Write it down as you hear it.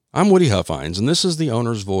I'm Woody Huffines, and this is the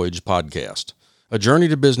Owner's Voyage podcast, a journey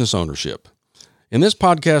to business ownership. In this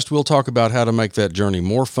podcast, we'll talk about how to make that journey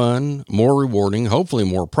more fun, more rewarding, hopefully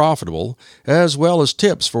more profitable, as well as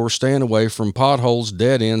tips for staying away from potholes,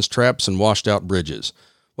 dead ends, traps, and washed-out bridges.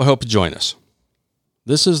 We hope you join us.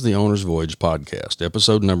 This is the Owner's Voyage podcast,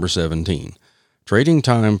 episode number 17, Trading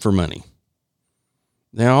Time for Money.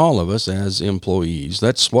 Now, all of us as employees,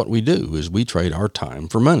 that's what we do, is we trade our time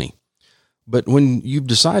for money. But when you've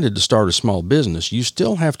decided to start a small business, you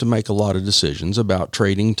still have to make a lot of decisions about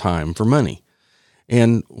trading time for money.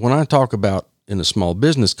 And when I talk about, in a small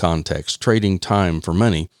business context, trading time for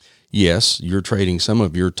money, yes, you're trading some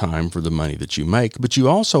of your time for the money that you make, but you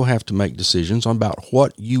also have to make decisions about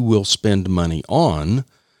what you will spend money on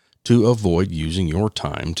to avoid using your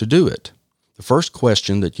time to do it. The first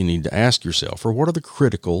question that you need to ask yourself are, what are the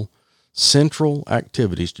critical, central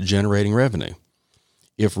activities to generating revenue?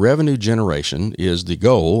 If revenue generation is the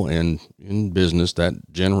goal, and in business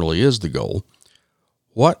that generally is the goal,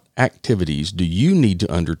 what activities do you need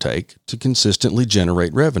to undertake to consistently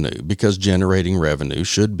generate revenue? Because generating revenue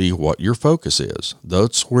should be what your focus is.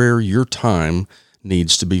 That's where your time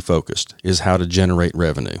needs to be focused, is how to generate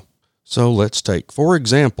revenue. So let's take, for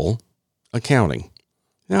example, accounting.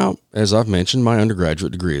 Now, as I've mentioned, my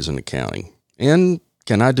undergraduate degree is in accounting. And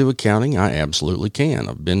can I do accounting? I absolutely can.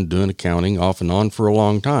 I've been doing accounting off and on for a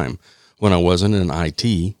long time. When I wasn't in an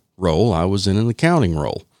IT role, I was in an accounting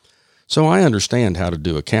role. So I understand how to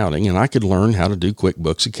do accounting, and I could learn how to do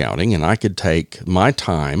QuickBooks accounting, and I could take my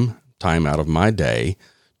time out of my day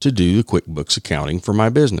to do the QuickBooks accounting for my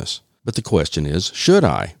business. But the question is, should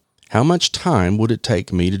I? How much time would it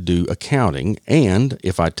take me to do accounting? And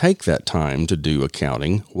if I take that time to do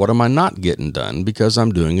accounting, what am I not getting done because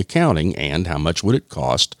I'm doing accounting? And how much would it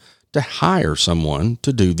cost to hire someone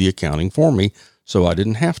to do the accounting for me so I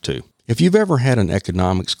didn't have to? If you've ever had an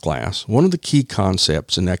economics class, one of the key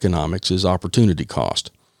concepts in economics is opportunity cost.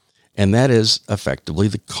 And that is effectively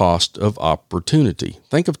the cost of opportunity.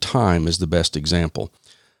 Think of time as the best example.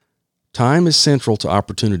 Time is central to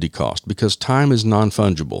opportunity cost because time is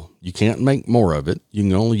non-fungible. You can't make more of it. You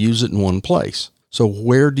can only use it in one place. So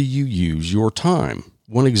where do you use your time?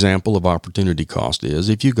 One example of opportunity cost is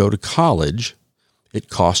if you go to college, it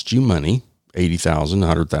costs you money,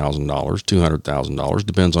 $80,000, $100,000, $200,000,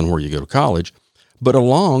 depends on where you go to college. But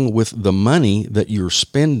along with the money that you're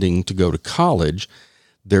spending to go to college,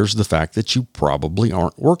 there's the fact that you probably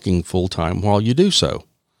aren't working full-time while you do so.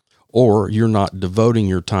 Or you're not devoting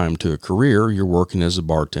your time to a career, you're working as a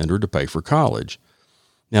bartender to pay for college.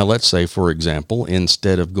 Now, let's say, for example,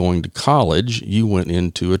 instead of going to college, you went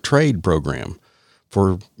into a trade program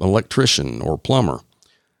for electrician or plumber.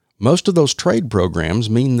 Most of those trade programs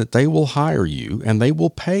mean that they will hire you and they will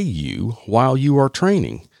pay you while you are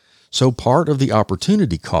training. So part of the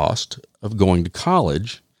opportunity cost of going to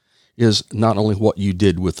college is not only what you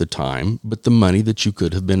did with the time, but the money that you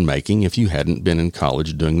could have been making if you hadn't been in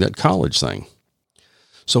college doing that college thing.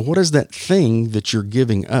 So what is that thing that you're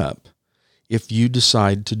giving up if you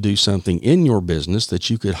decide to do something in your business that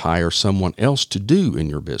you could hire someone else to do in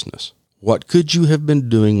your business? What could you have been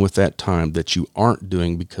doing with that time that you aren't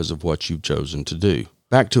doing because of what you've chosen to do?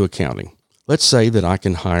 Back to accounting. Let's say that I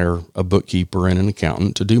can hire a bookkeeper and an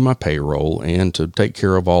accountant to do my payroll and to take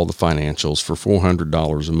care of all the financials for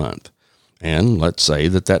 $400 a month. And let's say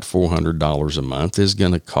that $400 a month is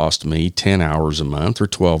going to cost me 10 hours a month or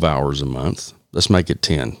 12 hours a month. Let's make it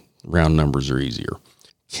 10. Round numbers are easier.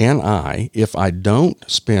 Can I, if I don't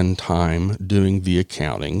spend time doing the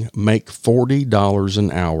accounting, make $40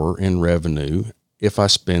 an hour in revenue if I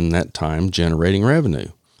spend that time generating revenue?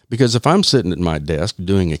 Because if I'm sitting at my desk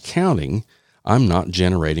doing accounting, I'm not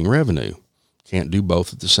generating revenue. Can't do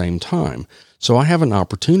both at the same time. So I have an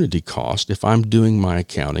opportunity cost if I'm doing my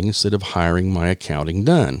accounting instead of hiring my accounting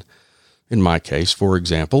done. In my case, for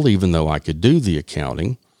example, even though I could do the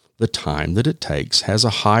accounting, the time that it takes has a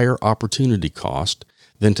higher opportunity cost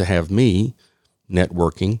than to have me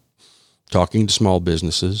networking, talking to small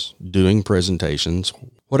businesses, doing presentations,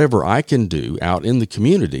 whatever I can do out in the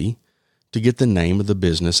community to get the name of the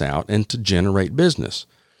business out and to generate business.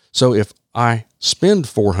 So if I spend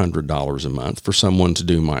 $400 a month for someone to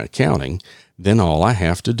do my accounting, then all I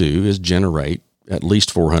have to do is generate at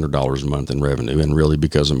least $400 a month in revenue. And really,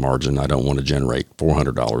 because of margin, I don't want to generate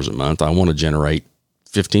 $400 a month. I want to generate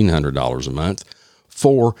 $1,500 a month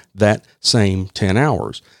for that same 10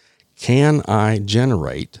 hours. Can I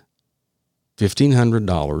generate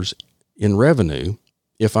 $1,500 in revenue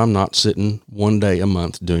if I'm not sitting one day a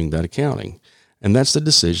month doing that accounting? And that's the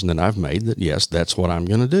decision that I've made, that yes, that's what I'm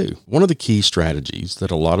going to do. One of the key strategies that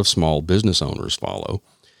a lot of small business owners follow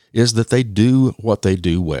is that they do what they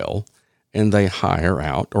do well, and they hire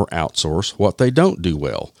out or outsource what they don't do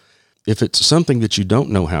well. If it's something that you don't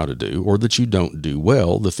know how to do or that you don't do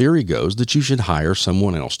well, the theory goes that you should hire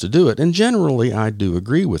someone else to do it. And generally, I do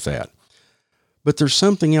agree with that. But there's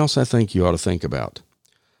something else I think you ought to think about.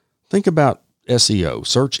 Think about SEO,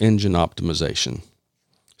 search engine optimization.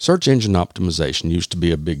 Search engine optimization used to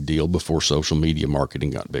be a big deal before social media marketing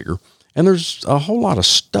got bigger. And there's a whole lot of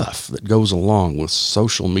stuff that goes along with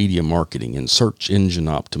social media marketing and search engine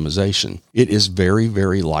optimization. It is very,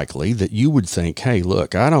 very likely that you would think, hey,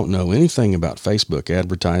 look, I don't know anything about Facebook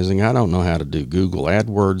advertising. I don't know how to do Google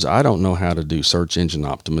AdWords. I don't know how to do search engine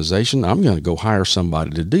optimization. I'm going to go hire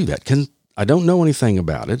somebody to do that. I don't know anything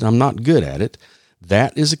about it. I'm not good at it.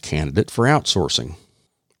 That is a candidate for outsourcing,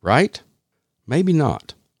 right? Maybe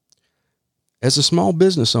not. As a small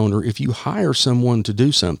business owner, if you hire someone to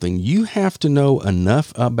do something, you have to know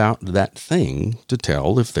enough about that thing to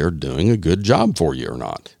tell if they're doing a good job for you or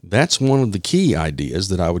not. That's one of the key ideas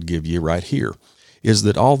that I would give you right here, is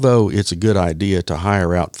that although it's a good idea to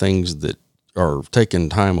hire out things that are taking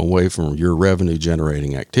time away from your revenue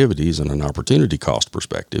generating activities and an opportunity cost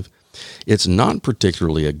perspective, it's not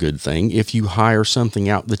particularly a good thing if you hire something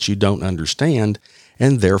out that you don't understand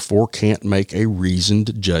and therefore can't make a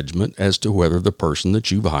reasoned judgment as to whether the person that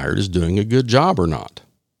you've hired is doing a good job or not.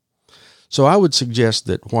 So I would suggest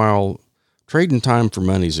that while trading time for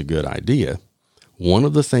money is a good idea, one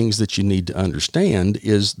of the things that you need to understand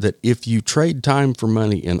is that if you trade time for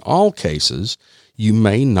money in all cases, you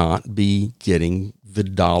may not be getting the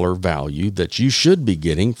dollar value that you should be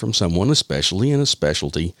getting from someone, especially in a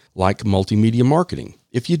specialty like multimedia marketing.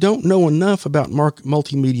 If you don't know enough about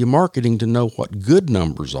multimedia marketing to know what good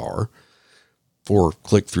numbers are for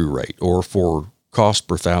click-through rate or for cost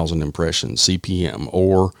per thousand impressions, CPM,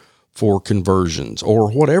 or for conversions,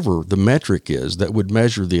 or whatever the metric is that would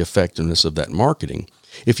measure the effectiveness of that marketing,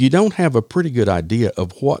 if you don't have a pretty good idea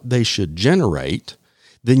of what they should generate,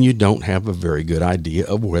 then you don't have a very good idea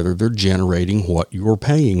of whether they're generating what you're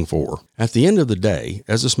paying for. At the end of the day,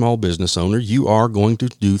 as a small business owner, you are going to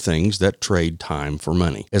do things that trade time for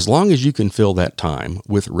money. As long as you can fill that time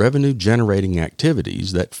with revenue generating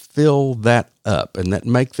activities that fill that up and that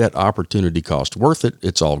make that opportunity cost worth it,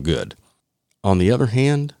 it's all good. On the other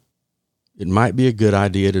hand, it might be a good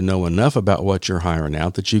idea to know enough about what you're hiring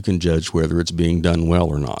out that you can judge whether it's being done well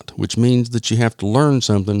or not, which means that you have to learn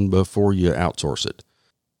something before you outsource it.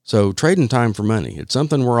 So trading time for money, it's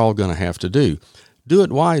something we're all going to have to do. Do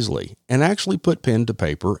it wisely and actually put pen to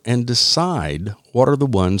paper and decide what are the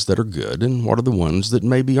ones that are good and what are the ones that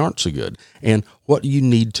maybe aren't so good, and what you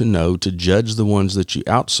need to know to judge the ones that you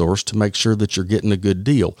outsource to make sure that you're getting a good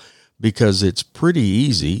deal, because it's pretty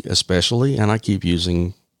easy, especially, and I keep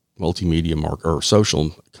using multimedia or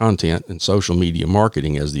social content and social media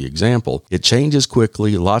marketing as the example. It changes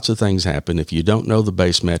quickly. Lots of things happen. If you don't know the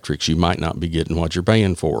base metrics, you might not be getting what you're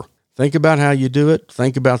paying for. Think about how you do it.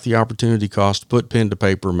 Think about the opportunity cost. Put pen to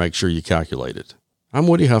paper. Make sure you calculate it. I'm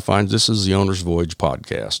Woody Huffines. This is the Owner's Voyage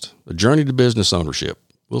Podcast, a journey to business ownership.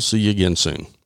 We'll see you again soon.